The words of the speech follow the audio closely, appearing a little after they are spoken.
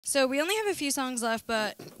So we only have a few songs left,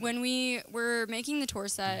 but when we were making the tour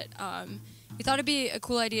set, we thought it'd be a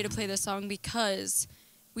cool idea to play this song because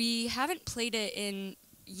we haven't played it in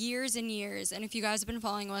years and years. And if you guys have been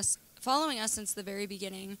following us since the very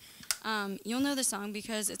beginning, you'll know the song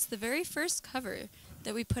because it's the very first cover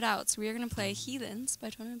that we put out. So we are going to play Heathens by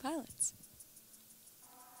 21 Pilots.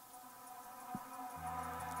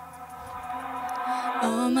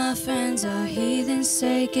 All my friends are heathens,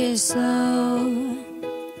 take it slow.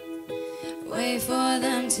 Wait for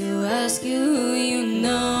them to ask you who you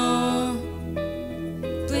know.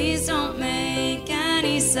 Please don't make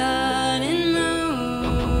any sudden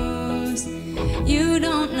moves. You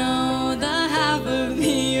don't know the half of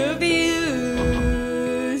me abuse.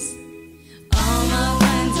 All my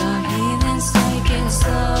friends are heathens, take it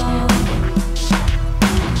slow.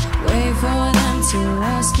 Wait for them to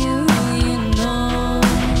ask you who you know.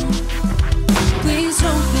 Please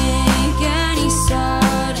don't make any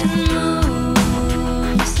sudden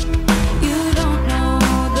moves. You don't know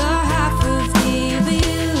the half of the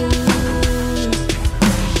abuse.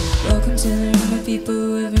 Welcome to the room of people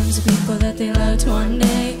who have rooms of people that they loved one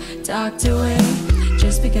day tucked away.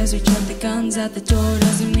 Just because we chuck the guns at the door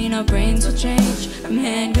doesn't mean our brains will change from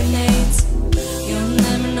hand grenades. You'll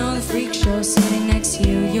never know the freak show sitting next to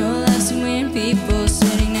you. You'll have some weird people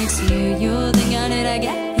sitting next to you. You'll think, how did I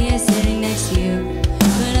get here sitting next to you?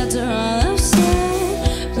 But after all I've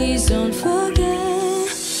said, please don't forget.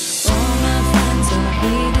 All my friends are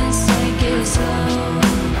heathens, take it slow.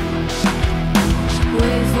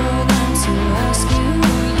 Wait for them to ask you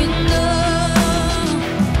who you know.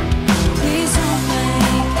 Please don't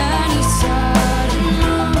make any sudden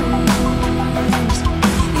moves.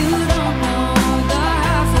 You don't know the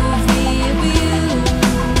half of the abuse.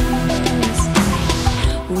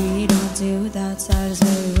 We don't deal with outsiders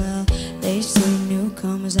very well. They say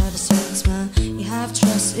newcomers have a certain smell. You have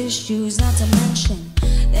trust issues, not to mention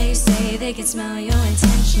they say they can smell your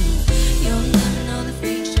intention. You'll never know the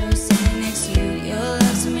freak show sitting next to you. You'll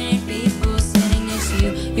have so many people sitting next to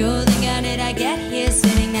you. You'll think, how did I get here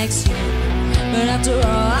sitting next to you? But after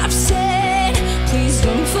all I've said, please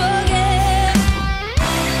don't forget.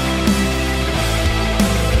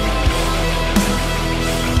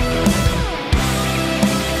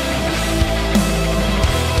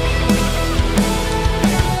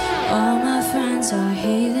 All my friends are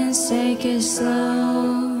heathens, take it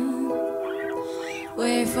slow.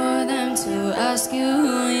 Wait for them to ask you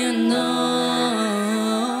who you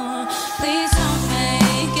know. Please don't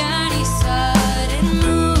make any sudden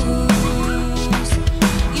moves.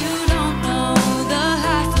 You don't know the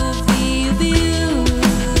half of the abuse.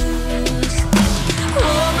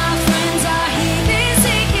 All my friends are heathens,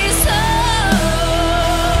 take it slow.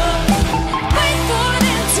 Wait for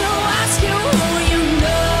them to ask you who you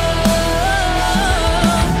know.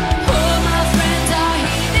 All my friends are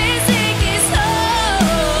heathens, take it slow.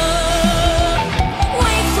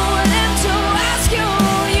 Wait for them to ask you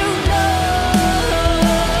who you know.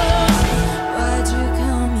 Why'd you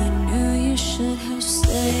come? You knew you should have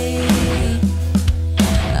stayed.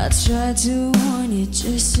 I tried to warn you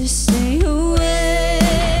just to stay away.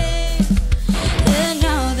 And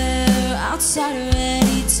now they're outside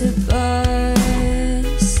ready to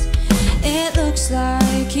bust. It looks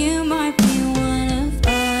like you might be one of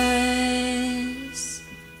us.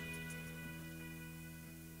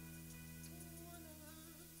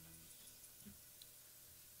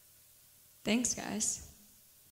 Thanks, guys.